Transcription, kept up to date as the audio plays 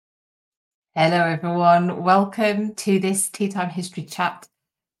Hello, everyone. Welcome to this Tea Time History Chat,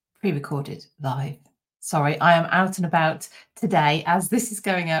 pre-recorded live. Sorry, I am out and about today as this is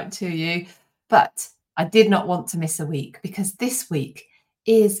going out to you, but I did not want to miss a week because this week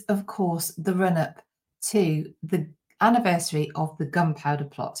is, of course, the run-up to the anniversary of the Gunpowder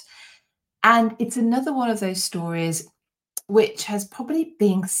Plot. And it's another one of those stories which has probably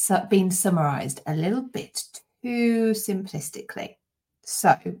been summarized a little bit too simplistically.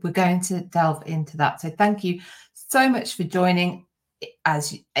 So we're going to delve into that. So thank you so much for joining.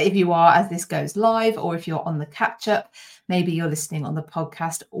 If you are, as this goes live, or if you're on the catch up, maybe you're listening on the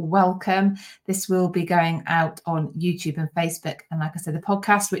podcast, welcome. This will be going out on YouTube and Facebook, and like I said, the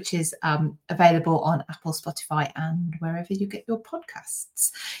podcast, which is available on Apple, Spotify, and wherever you get your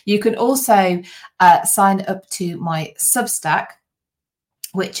podcasts. You can also sign up to my Substack,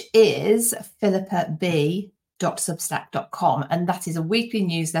 which is philippab.substack.com, and that is a weekly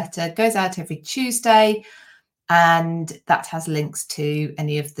newsletter, goes out every Tuesday, and that has links to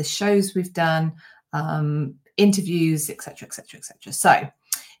any of the shows we've done, interviews, etc., etc., etc. So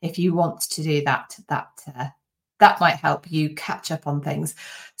if you want to do that might help you catch up on things.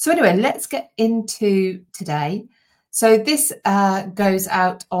 So anyway, let's get into today. So this goes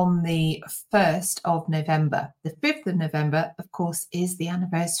out on the 1st of November. The 5th of November, of course, is the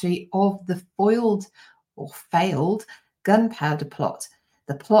anniversary of the foiled or failed Gunpowder Plot,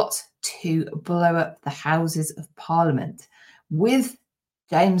 the plot to blow up the Houses of Parliament, with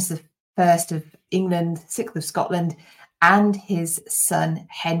James I of England, 6th of Scotland, and his son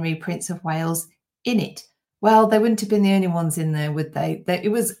Henry, Prince of Wales, in it. Well, they wouldn't have been the only ones in there, would they?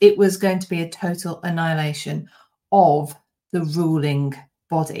 It was going to be a total annihilation of the ruling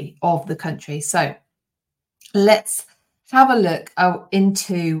body of the country. So let's have a look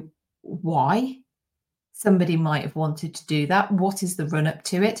into why somebody might have wanted to do that. What is the run up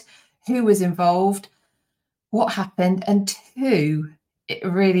to it? Who was involved? What happened? And two, it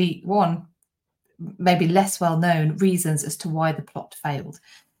really, one, maybe less well known reasons as to why the plot failed.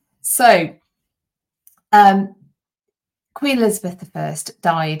 So Queen Elizabeth I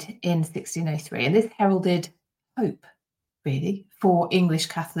died in 1603, and this heralded hope, really, for English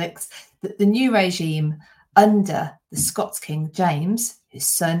Catholics, that the new regime under the Scots King James, who's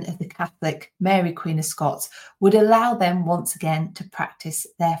son of the Catholic Mary Queen of Scots, would allow them once again to practice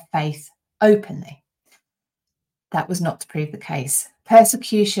their faith openly. That was not to prove the case.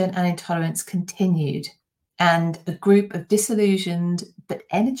 Persecution and intolerance continued, and a group of disillusioned but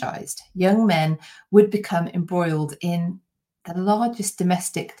energized young men would become embroiled in the largest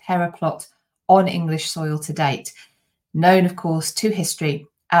domestic terror plot on English soil to date, known, of course, to history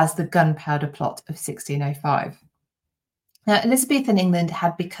as the Gunpowder Plot of 1605. Now, Elizabethan England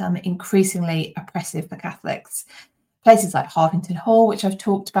had become increasingly oppressive for Catholics. Places like Harvington Hall, which I've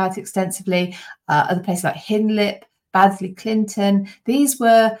talked about extensively, other places like Hindlip, Baddesley Clinton, these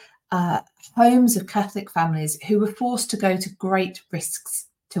were homes of Catholic families who were forced to go to great risks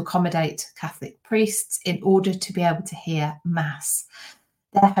to accommodate Catholic priests in order to be able to hear Mass.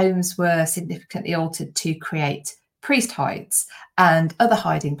 Their homes were significantly altered to create priest hides and other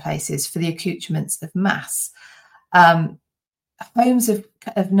hiding places for the accoutrements of Mass. Homes of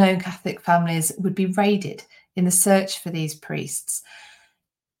known Catholic families would be raided in the search for these priests.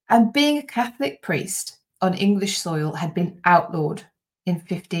 And being a Catholic priest on English soil had been outlawed in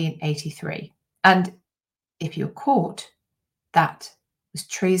 1583. And if you're caught, that was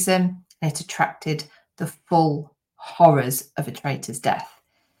treason, and it attracted the full horrors of a traitor's death.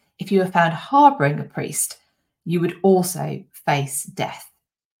 If you were found harbouring a priest, you would also face death.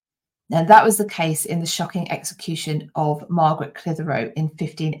 Now, that was the case in the shocking execution of Margaret Clitheroe in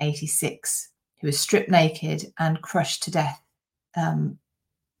 1586, who was stripped naked and crushed to death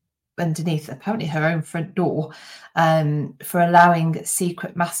underneath apparently her own front door for allowing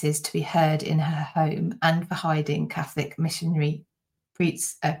secret masses to be heard in her home and for hiding Catholic missionary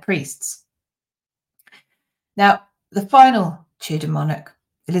priests. Now, the final Tudor monarch,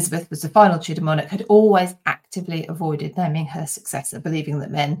 Elizabeth was the final Tudor monarch, had always actively avoided naming her successor, believing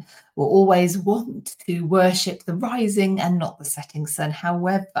that men will always want to worship the rising and not the setting sun.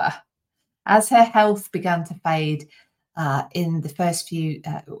 However, as her health began to fade in the first few,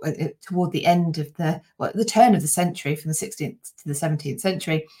 toward the end of the turn of the century, from the 16th to the 17th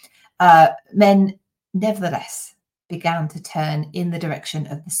century, men nevertheless began to turn in the direction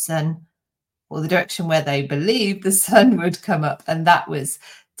of the sun, or the direction where they believed the sun would come up, and that was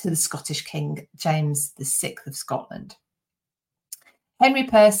to the Scottish King James VI of Scotland. Henry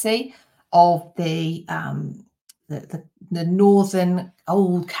Percy of the northern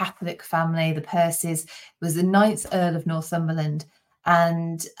old Catholic family, the Percys, was the 9th Earl of Northumberland,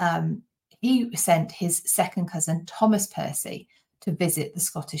 and he sent his second cousin, Thomas Percy, to visit the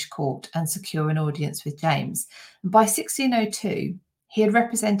Scottish court and secure an audience with James. And by 1602, he had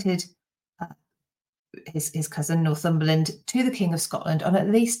represented his cousin, Northumberland, to the King of Scotland on at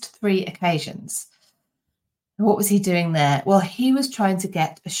least 3 occasions. What was he doing there? Well, he was trying to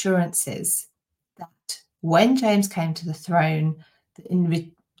get assurances that when James came to the throne,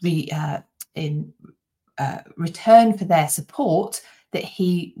 in return for their support, that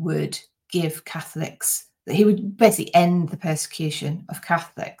he would give Catholics, that he would basically end the persecution of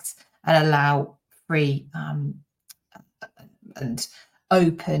Catholics and allow free and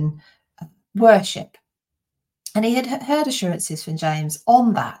open worship. And he had heard assurances from James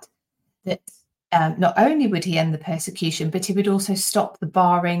on that not only would he end the persecution, but he would also stop the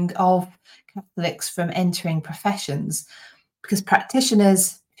barring of Catholics from entering professions, because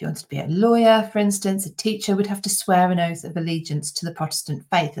practitioners, if you wanted to be a lawyer, for instance, a teacher, would have to swear an oath of allegiance to the Protestant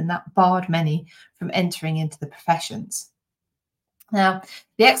faith, and that barred many from entering into the professions. Now,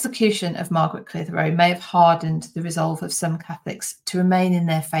 the execution of Margaret Clitheroe may have hardened the resolve of some Catholics to remain in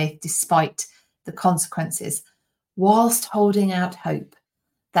their faith despite the consequences, whilst holding out hope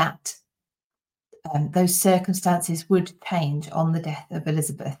that those circumstances would change on the death of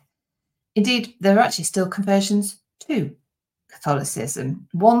Elizabeth. Indeed, there are actually still conversions to Catholicism.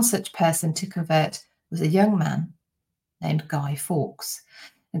 One such person to convert was a young man named Guy Fawkes.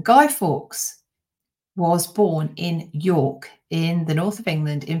 And Guy Fawkes was born in York in the north of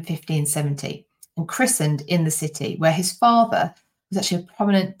England in 1570 and christened in the city, where his father was actually a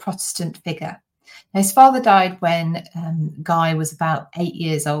prominent Protestant figure. Now, his father died when Guy was about 8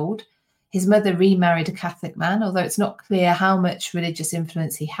 years old. His mother remarried a Catholic man, although it's not clear how much religious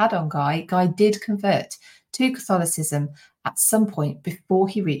influence he had on Guy. Guy did convert to Catholicism at some point before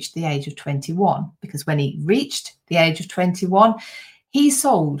he reached the age of 21, because when he reached the age of 21, he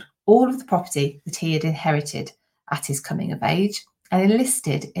sold all of the property that he had inherited at his coming of age and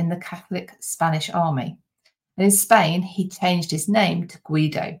enlisted in the Catholic Spanish army. And in Spain, he changed his name to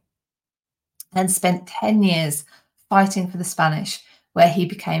Guido and spent 10 years fighting for the Spanish, where he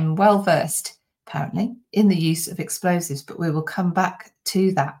became well versed, apparently, in the use of explosives. But we will come back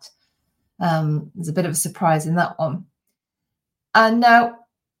to that. There's a bit of a surprise in that one. And now,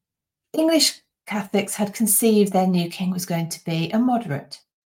 English Catholics had conceived their new king was going to be a moderate.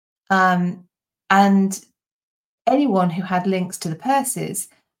 And anyone who had links to the Percys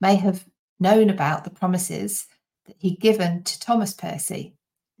may have known about the promises that he'd given to Thomas Percy.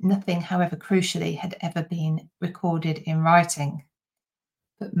 Nothing, however, crucially, had ever been recorded in writing.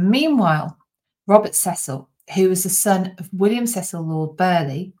 But meanwhile, Robert Cecil, who was the son of William Cecil Lord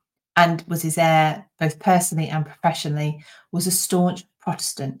Burghley and was his heir both personally and professionally, was a staunch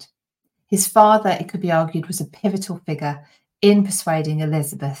Protestant. His father, it could be argued, was a pivotal figure in persuading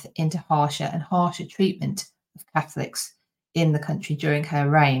Elizabeth into harsher and harsher treatment of Catholics in the country during her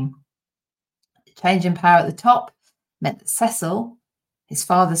reign. The change in power at the top meant that Cecil, his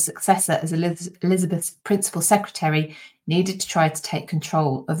father's successor as Elizabeth's principal secretary, needed to try to take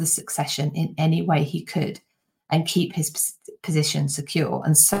control of the succession in any way he could and keep his position secure.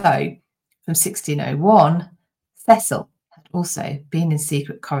 And so, from 1601, Cecil had also been in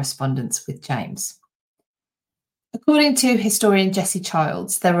secret correspondence with James. According to historian Jesse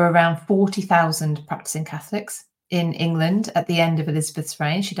Childs, there were around 40,000 practicing Catholics in England at the end of Elizabeth's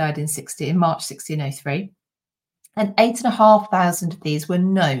reign. She died in March 1603. And 8,500 of these were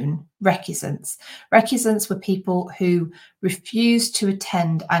known recusants. Recusants were people who refused to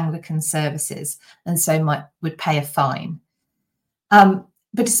attend Anglican services and so would pay a fine. But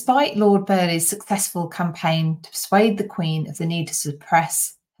despite Lord Burghley's successful campaign to persuade the Queen of the need to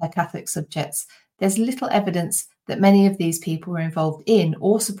suppress her Catholic subjects, there's little evidence that many of these people were involved in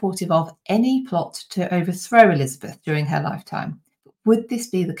or supportive of any plot to overthrow Elizabeth during her lifetime. But would this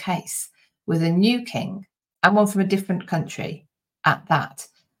be the case with a new king, and one from a different country at that?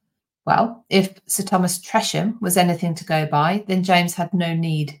 Well, if Sir Thomas Tresham was anything to go by, then James had no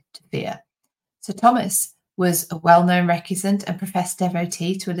need to fear. Sir Thomas was a well-known recusant and professed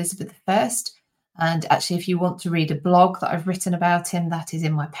devotee to Elizabeth I. And actually, if you want to read a blog that I've written about him, that is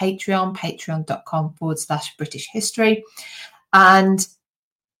in my Patreon, patreon.com/British history. And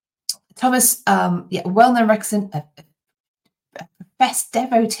Thomas, a well-known recusant, a professed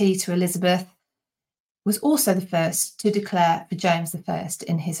devotee to Elizabeth, was also the first to declare for James I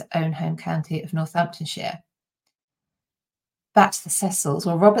in his own home county of Northamptonshire. Back to the Cecils.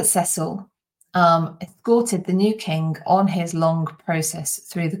 Well, Robert Cecil escorted the new king on his long process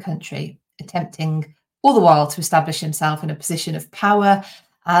through the country, attempting all the while to establish himself in a position of power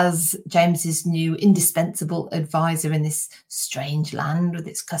as James's new indispensable advisor in this strange land with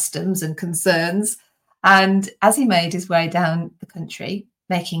its customs and concerns. And as he made his way down the country,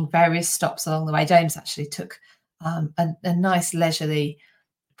 making various stops along the way, James actually took a nice leisurely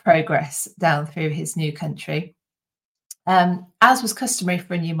progress down through his new country. As was customary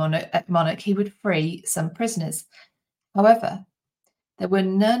for a new monarch, he would free some prisoners. However, there were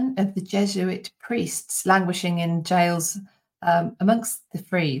none of the Jesuit priests languishing in jails amongst the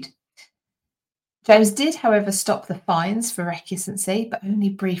freed. James did, however, stop the fines for recusancy, but only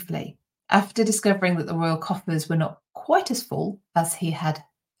briefly. After discovering that the royal coffers were not quite as full as he had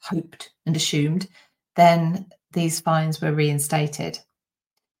hoped and assumed, then these fines were reinstated.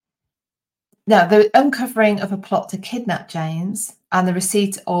 Now, the uncovering of a plot to kidnap James and the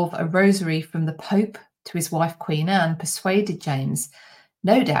receipt of a rosary from the Pope to his wife Queen Anne persuaded James,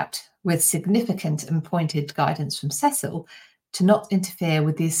 no doubt with significant and pointed guidance from Cecil, to not interfere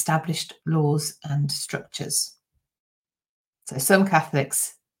with the established laws and structures. So some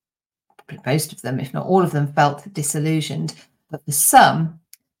Catholics, most of them, if not all of them, felt disillusioned, but for some,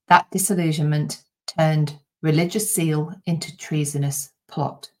 that disillusionment turned religious zeal into treasonous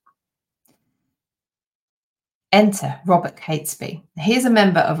plot. Enter Robert Catesby. He is a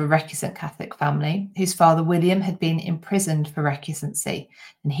member of a recusant Catholic family whose father William had been imprisoned for recusancy,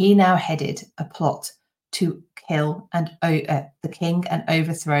 and he now headed a plot to kill the king and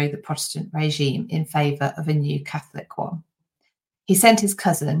overthrow the Protestant regime in favour of a new Catholic one. He sent his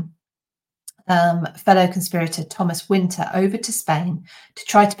cousin, fellow conspirator Thomas Winter, over to Spain to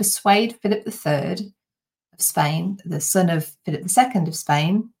try to persuade Philip III of Spain, the son of Philip II of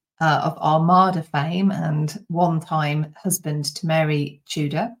Spain, of Armada fame and one-time husband to Mary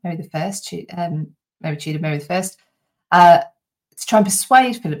Tudor, Mary I, to try and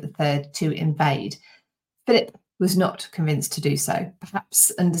persuade Philip III to invade. Philip was not convinced to do so,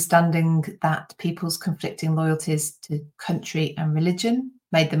 perhaps understanding that people's conflicting loyalties to country and religion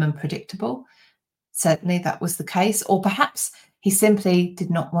made them unpredictable. Certainly that was the case, or perhaps he simply did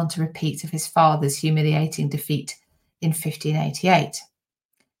not want a repeat of his father's humiliating defeat in 1588.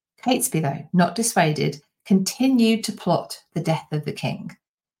 Catesby, though, not dissuaded, continued to plot the death of the king.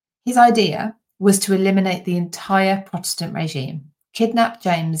 His idea was to eliminate the entire Protestant regime, kidnap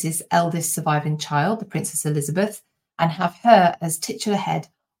James's eldest surviving child, the Princess Elizabeth, and have her as titular head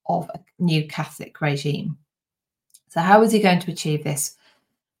of a new Catholic regime. So how was he going to achieve this?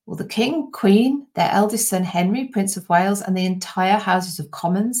 Well, the king, queen, their eldest son Henry, Prince of Wales, and the entire Houses of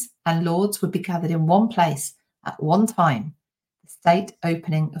Commons and Lords would be gathered in one place at one time, the state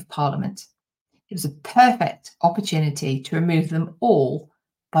opening of Parliament. It was a perfect opportunity to remove them all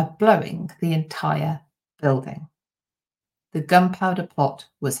by blowing the entire building. The Gunpowder Plot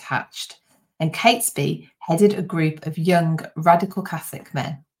was hatched, and Catesby headed a group of young radical Catholic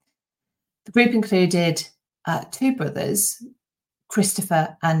men. The group included two brothers,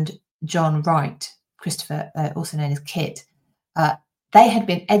 Christopher and John Wright, Christopher also known as Kit. They had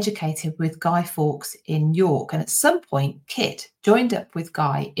been educated with Guy Fawkes in York, and at some point Kit joined up with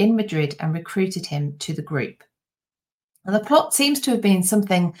Guy in Madrid and recruited him to the group. And the plot seems to have been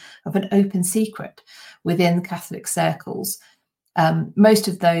something of an open secret within Catholic circles, most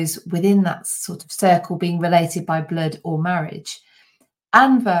of those within that sort of circle being related by blood or marriage.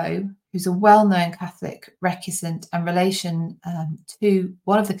 Anvo, who's a well-known Catholic recusant and relation to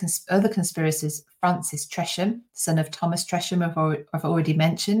one of the other conspirators, Francis Tresham, son of Thomas Tresham, I've already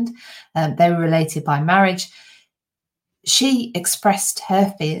mentioned. They were related by marriage. She expressed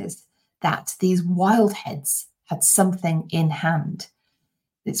her fears that these wildheads had something in hand.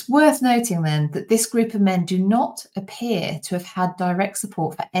 It's worth noting then that this group of men do not appear to have had direct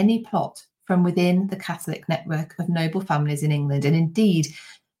support for any plot from within the Catholic network of noble families in England, and indeed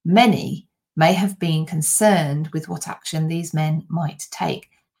many may have been concerned with what action these men might take.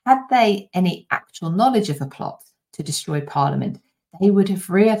 Had they any actual knowledge of a plot to destroy Parliament, they would have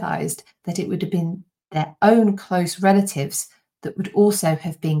realised that it would have been their own close relatives that would also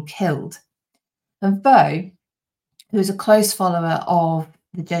have been killed. And Vaux, who was a close follower of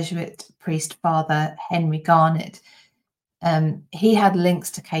the Jesuit priest Father Henry Garnet, he had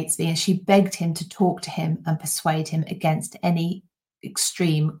links to Catesby, and she begged him to talk to him and persuade him against any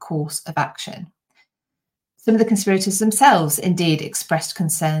extreme course of action. Some of the conspirators themselves indeed expressed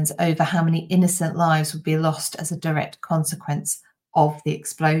concerns over how many innocent lives would be lost as a direct consequence of the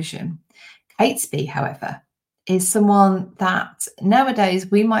explosion. Catesby, however, is someone that nowadays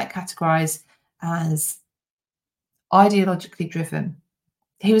we might categorise as ideologically driven.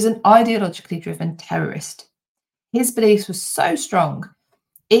 He was an ideologically driven terrorist. His beliefs were so strong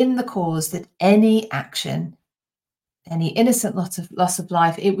in the cause that any action any innocent loss of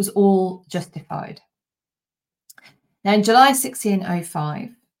life. It was all justified. Now, in July 1605,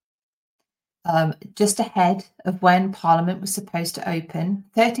 just ahead of when Parliament was supposed to open,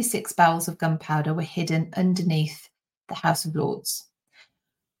 36 barrels of gunpowder were hidden underneath the House of Lords.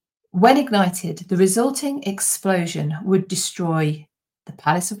 When ignited, the resulting explosion would destroy the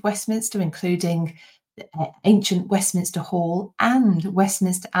Palace of Westminster, including the ancient Westminster Hall and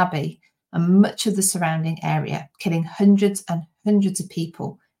Westminster Abbey, and much of the surrounding area, killing hundreds and hundreds of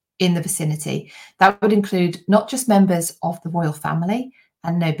people in the vicinity. That would include not just members of the royal family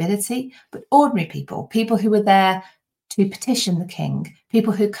and nobility, but ordinary people, people who were there to petition the king,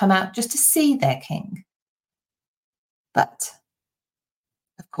 people who come out just to see their king. But,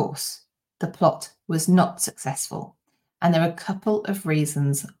 of course, the plot was not successful, and there are a couple of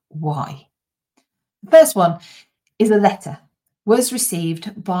reasons why. The first one is a letter was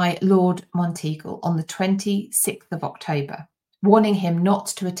received by Lord Monteagle on the 26th of October, warning him not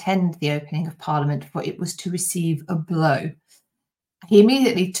to attend the opening of Parliament, for it was to receive a blow. He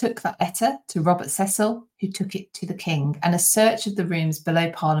immediately took that letter to Robert Cecil, who took it to the king, and a search of the rooms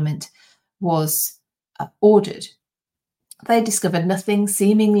below Parliament was ordered. They discovered nothing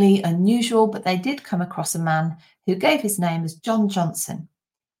seemingly unusual, but they did come across a man who gave his name as John Johnson,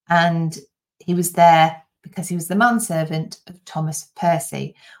 and he was there because he was the manservant of Thomas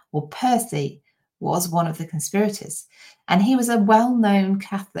Percy, or Percy was one of the conspirators, and he was a well-known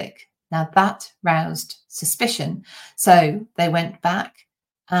Catholic. Now that roused suspicion, so they went back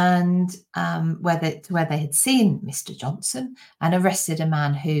and where they had seen Mr. Johnson and arrested a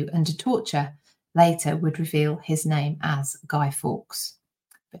man who, under torture, later would reveal his name as Guy Fawkes.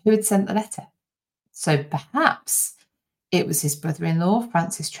 But who had sent the letter? So perhaps it was his brother-in-law,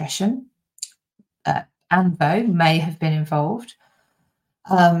 Francis Tresham. Anvo may have been involved.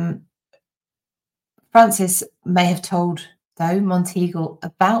 Francis may have told, though, Monteagle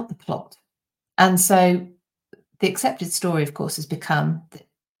about the plot. And so the accepted story, of course, has become that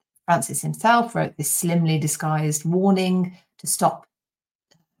Francis himself wrote this slimly disguised warning to stop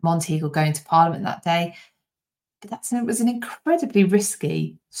Monteagle going to Parliament that day. But it was an incredibly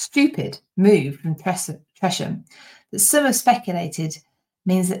risky, stupid move from Tresham that some have speculated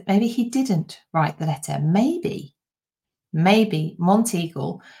means that maybe he didn't write the letter. Maybe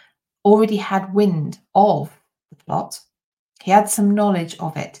Monteagle already had wind of the plot. He had some knowledge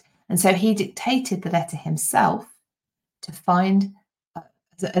of it. And so he dictated the letter himself to find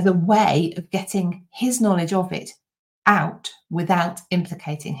as a way of getting his knowledge of it out without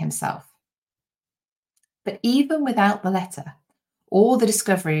implicating himself. But even without the letter or the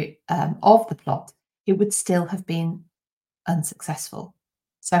discovery of the plot, it would still have been unsuccessful.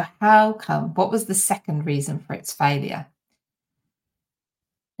 So how come? What was the second reason for its failure?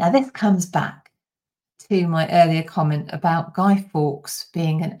 Now this comes back to my earlier comment about Guy Fawkes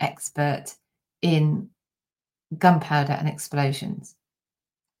being an expert in gunpowder and explosions.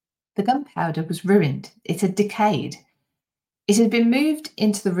 The gunpowder was ruined. It had decayed. It had been moved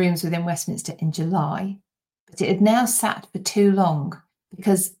into the rooms within Westminster in July, but it had now sat for too long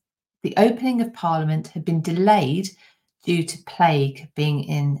because the opening of Parliament had been delayed due to plague being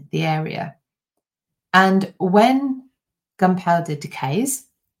in the area. And when gunpowder decays,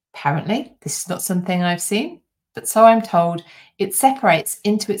 apparently, this is not something I've seen, but so I'm told, it separates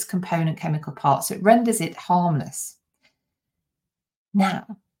into its component chemical parts. So it renders it harmless. Now,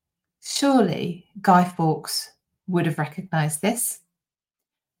 surely Guy Fawkes would have recognised this.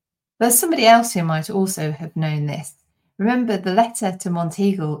 There's somebody else who might also have known this. Remember, the letter to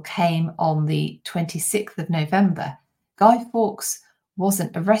Monteagle came on the 26th of November. Guy Fawkes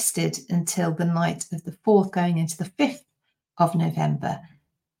wasn't arrested until the night of the 4th, going into the 5th of November.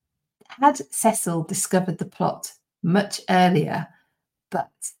 Had Cecil discovered the plot much earlier,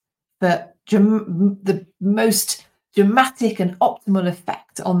 but the most dramatic and optimal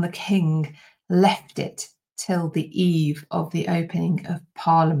effect on the king left it till the eve of the opening of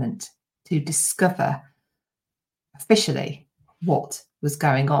Parliament to discover officially what was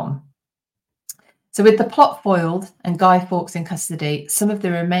going on. So with the plot foiled and Guy Fawkes in custody, some of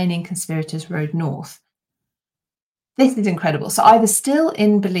the remaining conspirators rode north. This is incredible. So either still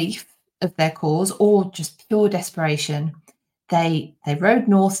in belief of their cause or just pure desperation, they rode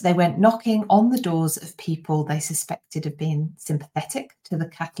north. They went knocking on the doors of people they suspected of being sympathetic to the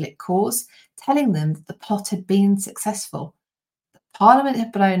Catholic cause, telling them that the plot had been successful. The Parliament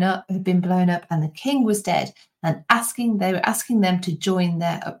had been blown up and the king was dead, and they were asking them to join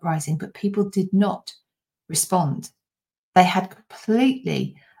their uprising, but people did not respond. They had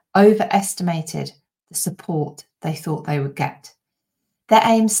completely overestimated the support they thought they would get. Their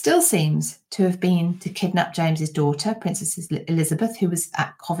aim still seems to have been to kidnap James's daughter, Princess Elizabeth, who was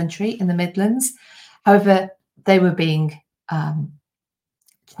at Coventry in the Midlands. However, they were being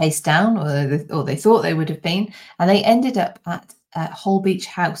chased down, or they thought they would have been, and they ended up at Holbeach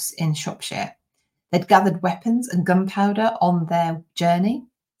House in Shropshire. They'd gathered weapons and gunpowder on their journey,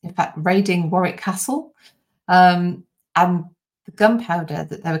 in fact, raiding Warwick Castle. And the gunpowder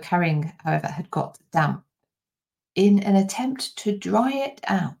that they were carrying, however, had got damp. In an attempt to dry it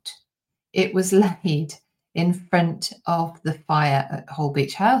out, it was laid in front of the fire at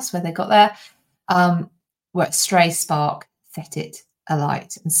Holbeach House, where they got there, where a stray spark set it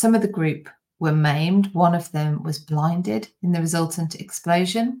alight. And some of the group were maimed. One of them was blinded in the resultant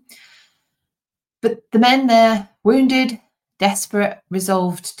explosion. But the men there, wounded, desperate,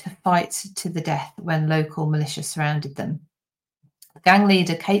 resolved to fight to the death when local militia surrounded them. The gang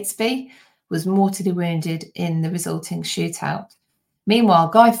leader, Catesby, was mortally wounded in the resulting shootout. Meanwhile,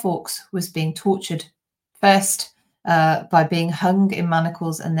 Guy Fawkes was being tortured, first by being hung in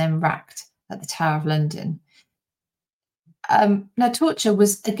manacles and then racked at the Tower of London. Now, torture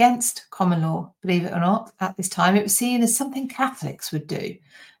was against common law, believe it or not, at this time. It was seen as something Catholics would do,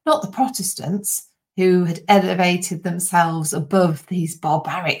 not the Protestants, who had elevated themselves above these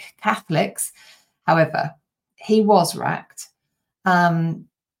barbaric Catholics. However, he was racked, and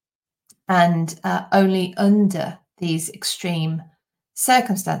only under these extreme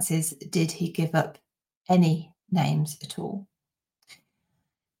circumstances did he give up any names at all.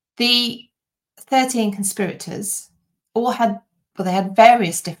 The 13 conspirators all had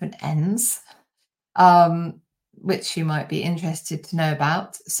various different ends, which you might be interested to know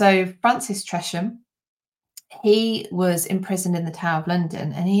about. So Francis Tresham, he was imprisoned in the Tower of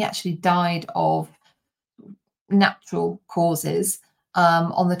London, and he actually died of natural causes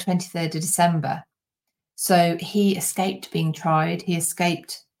on the 23rd of December. So he escaped being tried. He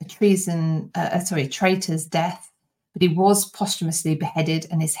escaped a traitor's death, but he was posthumously beheaded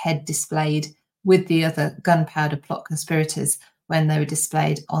and his head displayed with the other Gunpowder Plot conspirators when they were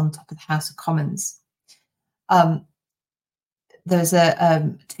displayed on top of the House of Commons. There's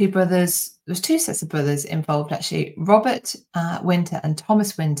two sets of brothers involved, actually, Robert Winter and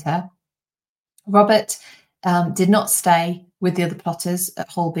Thomas Winter. Robert did not stay with the other plotters at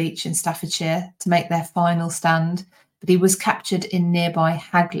Holbeach in Staffordshire to make their final stand, but he was captured in nearby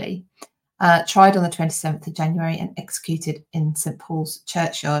Hagley, tried on the 27th of January and executed in St Paul's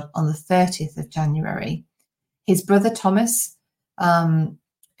Churchyard on the 30th of January. His brother Thomas,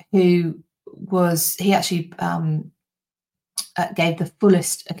 he actually gave the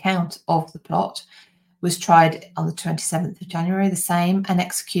fullest account of the plot, was tried on the 27th of January, the same, and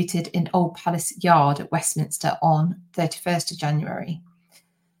executed in Old Palace Yard at Westminster on 31st of January.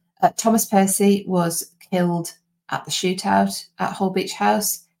 Thomas Percy was killed at the shootout at Holbeach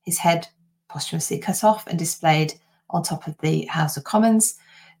House, his head posthumously cut off and displayed on top of the House of Commons.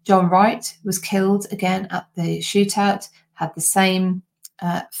 John Wright was killed again at the shootout, had the same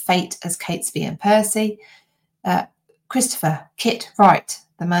fate as Catesby and Percy. Christopher Kit Wright,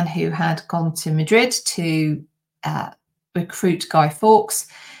 the man who had gone to Madrid to recruit Guy Fawkes,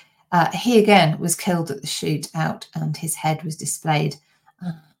 he again was killed at the shootout and his head was displayed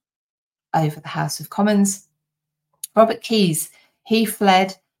over the House of Commons. Robert Keyes, he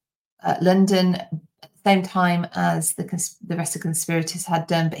fled London at the same time as the rest of the conspirators had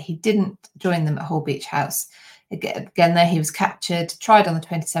done, but he didn't join them at Holbeach House. Again, there he was captured, tried on the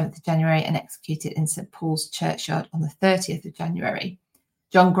 27th of January and executed in St Paul's Churchyard on the 30th of January.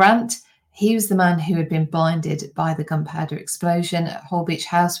 John Grant, he was the man who had been blinded by the gunpowder explosion at Holbeach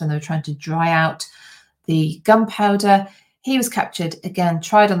House when they were trying to dry out the gunpowder. He was captured, again,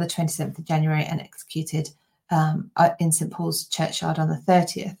 tried on the 27th of January and executed in St Paul's Churchyard on the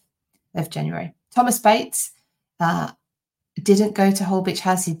 30th of January. Thomas Bates didn't go to Holbeach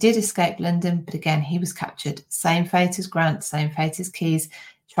House. He did escape London, but again, he was captured. Same fate as Grant, same fate as Keyes,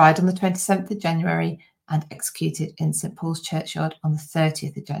 tried on the 27th of January and executed in St Paul's Churchyard on the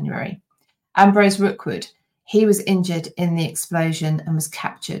 30th of January. Ambrose Rookwood, he was injured in the explosion and was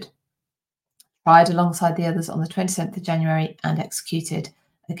captured, tried alongside the others on the 27th of January and executed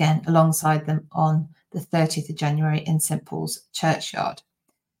again alongside them on the 30th of January in St Paul's Churchyard.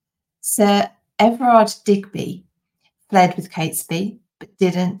 Sir Everard Digby fled with Catesby, but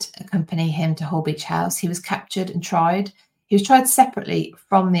didn't accompany him to Holbeach House. He was captured and tried. He was tried separately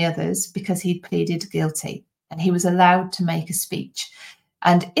from the others because he'd pleaded guilty, and he was allowed to make a speech.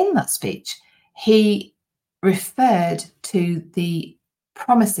 And in that speech, he referred to the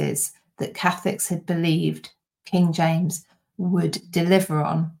promises that Catholics had believed King James would deliver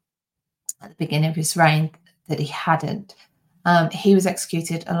on at the beginning of his reign that he hadn't. He was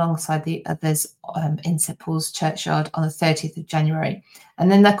executed alongside the others in St Paul's churchyard on the 30th of January.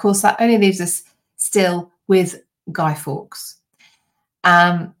 And then, of course, that only leaves us still with Guy Fawkes.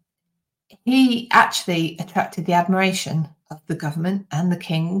 He actually attracted the admiration of the government and the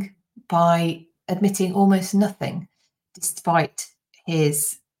king by admitting almost nothing, despite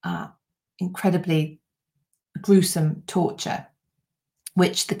his incredibly gruesome torture,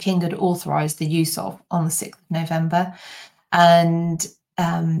 which the king had authorised the use of on the 6th of November. And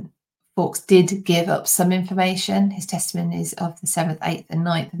Fawkes did give up some information. His testimonies of the 7th, 8th and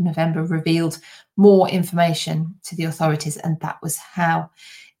 9th of November revealed more information to the authorities, and that was how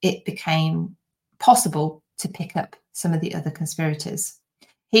it became possible to pick up some of the other conspirators.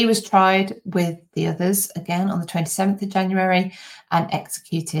 He was tried with the others again on the 27th of January and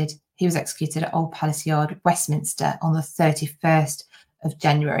executed. He was executed at Old Palace Yard, Westminster, on the 31st of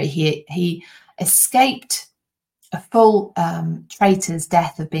January. He escaped a full traitor's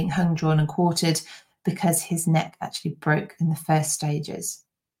death of being hung, drawn and quartered because his neck actually broke in the first stages.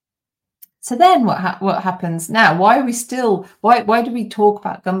 So then what happens now? Why are we still, why do we talk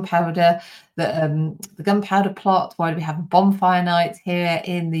about gunpowder, the Gunpowder Plot? Why do we have a bonfire night here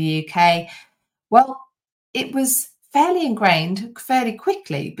in the UK? Well, it was fairly ingrained fairly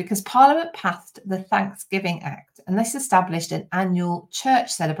quickly because Parliament passed the Thanksgiving Act, and this established an annual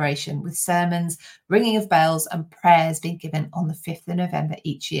church celebration with sermons, ringing of bells and prayers being given on the 5th of November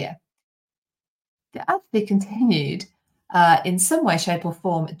each year. It actually continued in some way, shape or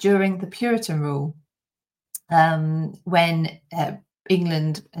form during the Puritan rule, when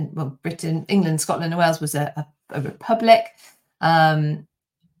England, Britain, England, Scotland and Wales was a republic. And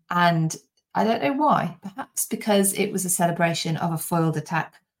I don't know why, perhaps because it was a celebration of a foiled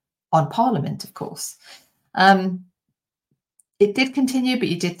attack on Parliament, of course. It did continue, but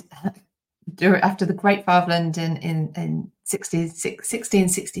you did, after the Great Fire of London in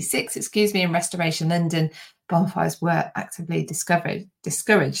 1666, excuse me, in Restoration London, bonfires were actively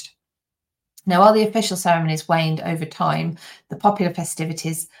discouraged. Now, while the official ceremonies waned over time, the popular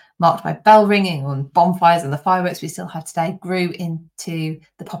festivities marked by bell ringing and bonfires and the fireworks we still have today grew into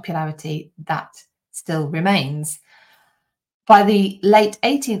the popularity that still remains. By the late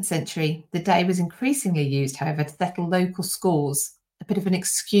 18th century, the day was increasingly used, however, to settle local scores, a bit of an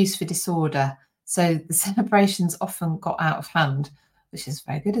excuse for disorder. So the celebrations often got out of hand, which is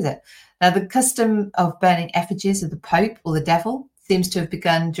very good, is it? Now, the custom of burning effigies of the Pope or the devil seems to have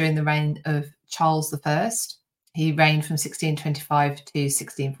begun during the reign of Charles I. He reigned from 1625 to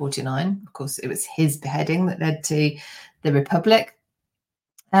 1649. Of course, it was his beheading that led to the Republic.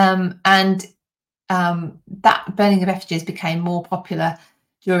 That burning of effigies became more popular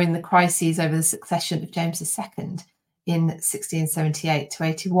during the crises over the succession of James II in 1678 to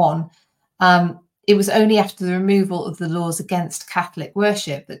 81. It was only after the removal of the laws against Catholic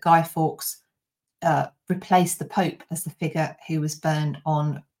worship that Guy Fawkes replaced the Pope as the figure who was burned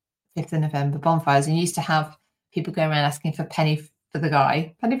on 5th of November bonfires, and used to have people going around asking for penny for the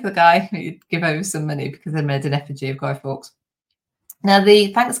guy. You'd give over some money because they made an effigy of Guy Fawkes. Now,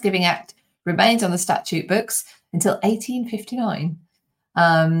 the Thanksgiving Act remained on the statute books until 1859,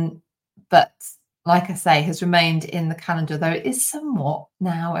 but like I say, has remained in the calendar, though it is somewhat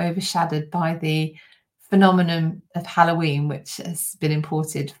now overshadowed by the phenomenon of Halloween, which has been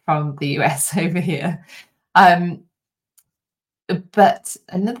imported from the US over here. But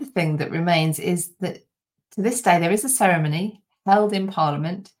another thing that remains is that to this day, there is a ceremony held in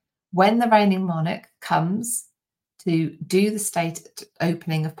Parliament when the reigning monarch comes to do the state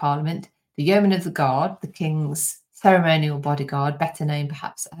opening of Parliament. The Yeomen of the Guard, the King's ceremonial bodyguard, better known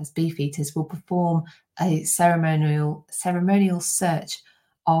perhaps as Beefeaters, will perform a ceremonial search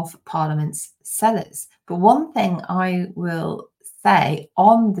of Parliament's cellars. But one thing I will say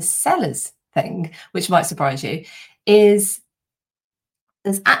on the cellars thing, which might surprise you, is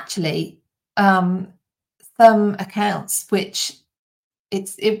there's actually some accounts which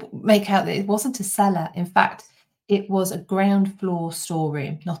it make out that it wasn't a cellar. In fact, it was a ground floor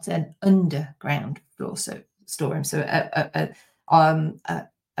storeroom, not an underground floor storeroom. So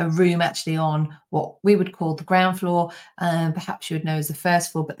a room actually on what we would call the ground floor, perhaps you would know as the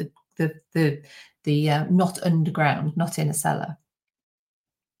first floor, but the not underground, not in a cellar.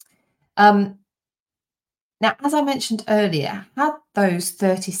 Now, as I mentioned earlier, had those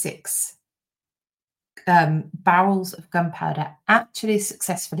 36 barrels of gunpowder actually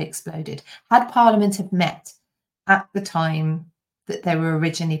successfully exploded, had Parliament have met at the time that they were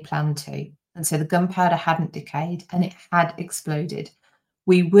originally planned to, and so the gunpowder hadn't decayed and it had exploded,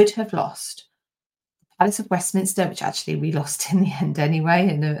 we would have lost the Palace of Westminster, which actually we lost in the end anyway,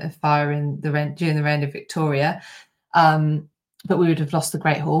 in a fire during the reign of Victoria. but we would have lost the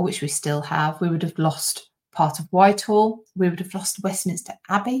Great Hall, which we still have. We would have lost part of Whitehall. We would have lost Westminster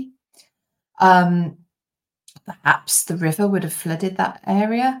Abbey. Perhaps the river would have flooded that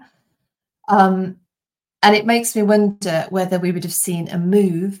area. And it makes me wonder whether we would have seen a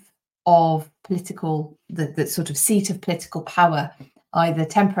move of the sort of seat of political power, either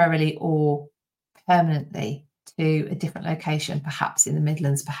temporarily or permanently, to a different location, perhaps in the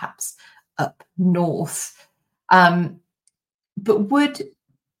Midlands, perhaps up north. But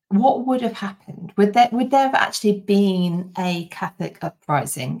what would have happened? Would there have actually been a Catholic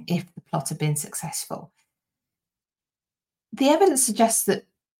uprising if the plot had been successful? The evidence suggests that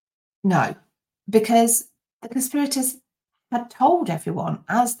no, because the conspirators had told everyone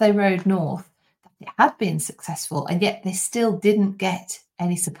as they rode north that it had been successful, and yet they still didn't get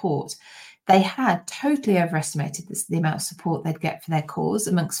any support. They had totally overestimated the amount of support they'd get for their cause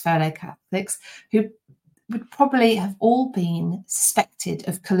amongst fellow Catholics, who would probably have all been suspected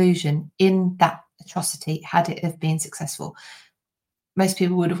of collusion in that atrocity had it have been successful. Most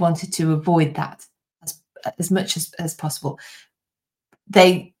people would have wanted to avoid that as much as possible.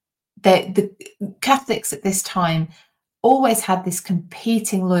 The Catholics at this time always had this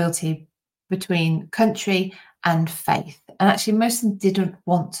competing loyalty between country and faith, and actually most of them didn't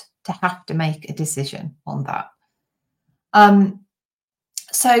want to have to make a decision on that.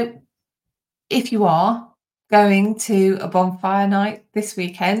 So if you are going to a bonfire night this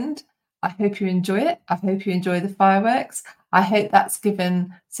weekend, I hope you enjoy it. I hope you enjoy the fireworks. I hope that's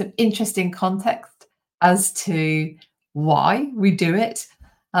given some interesting context as to why we do it,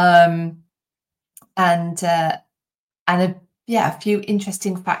 and a few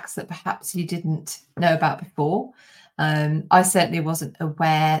interesting facts that perhaps you didn't know about before. I certainly wasn't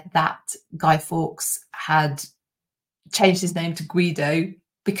aware that Guy Fawkes had changed his name to Guido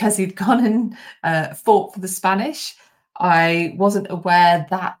because he'd gone and fought for the Spanish. I wasn't aware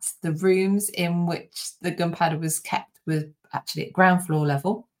that the rooms in which the gunpowder was kept were actually at ground floor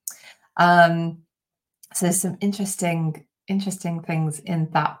level. So there's some interesting things in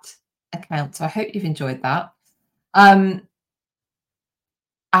that account. So I hope you've enjoyed that.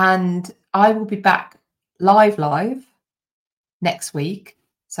 And I will be back live next week.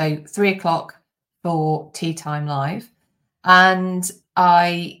 So 3:00 for Tea Time Live. And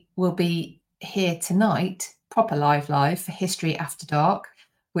I will be here tonight, proper live for History After Dark,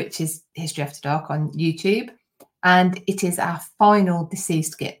 which is History After Dark on YouTube. And it is our final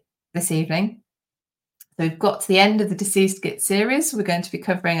Deceased Git this evening. So we've got to the end of the Deceased Git series. We're going to be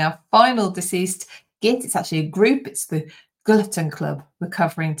covering our final Deceased Git. It's actually a group. It's the Glutton Club we're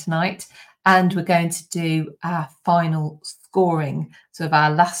covering tonight. And we're going to do our final scoring. So of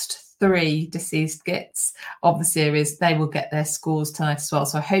our last 3 deceased gits of the series, they will get their scores tonight as well.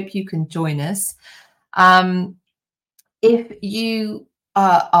 So I hope you can join us. If you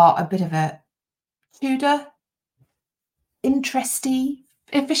are a bit of a Tudor interesty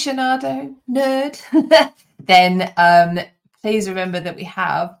aficionado nerd, then please remember that we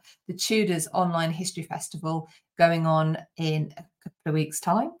have the Tudors Online History Festival going on in a couple of weeks'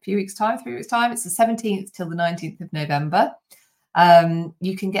 time, 3 weeks' time. It's the 17th till the 19th of November.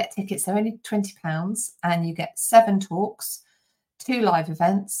 You can get tickets, they're only £20, and you get 7 talks, 2 live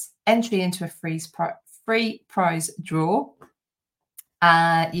events, entry into a free prize draw.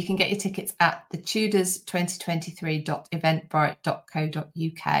 You can get your tickets at the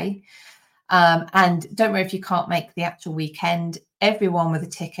tudors2023.eventbrite.co.uk. And don't worry if you can't make the actual weekend. Everyone with a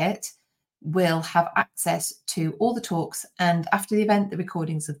ticket will have access to all the talks, and after the event, the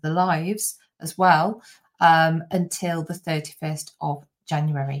recordings of the lives as well, until the 31st of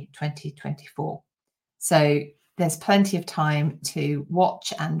January 2024. So there's plenty of time to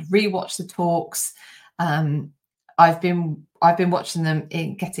watch and rewatch the talks. I've been watching them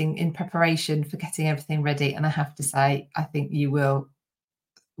in preparation for getting everything ready, and I have to say, I think you will.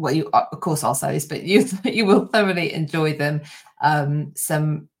 Well, you of course I'll say this, but you will thoroughly enjoy them.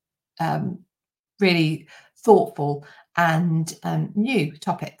 Some really thoughtful and new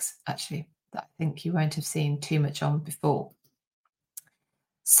topics, actually, that I think you won't have seen too much on before.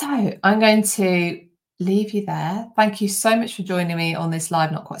 So I'm going to leave you there. Thank you so much for joining me on this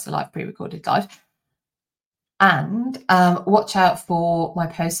live, not quite so live, pre-recorded live. And watch out for my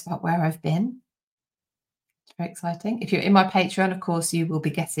posts about where I've been. It's very exciting. If you're in my Patreon, of course, you will be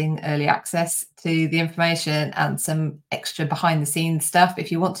getting early access to the information and some extra behind the scenes stuff.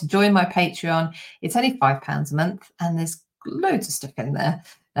 If you want to join my Patreon, it's only £5 a month, and there's loads of stuff in there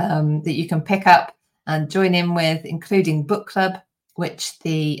that you can pick up and join in with, including book club, which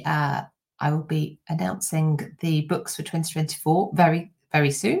I will be announcing the books for 2024 very, very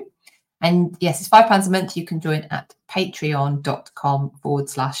soon. And yes, it's £5 a month. You can join at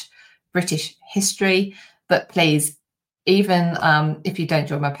patreon.com/British history. But please, even if you don't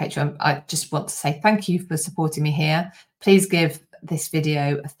join my Patreon, I just want to say thank you for supporting me here. Please give this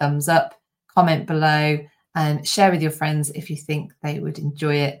video a thumbs up, comment below, and share with your friends if you think they would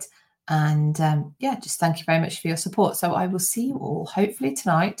enjoy it. And yeah, just thank you very much for your support. So I will see you all hopefully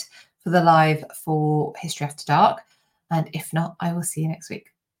tonight for the live for History After Dark. And if not, I will see you next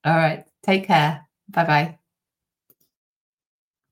week. All right. Take care. Bye-bye.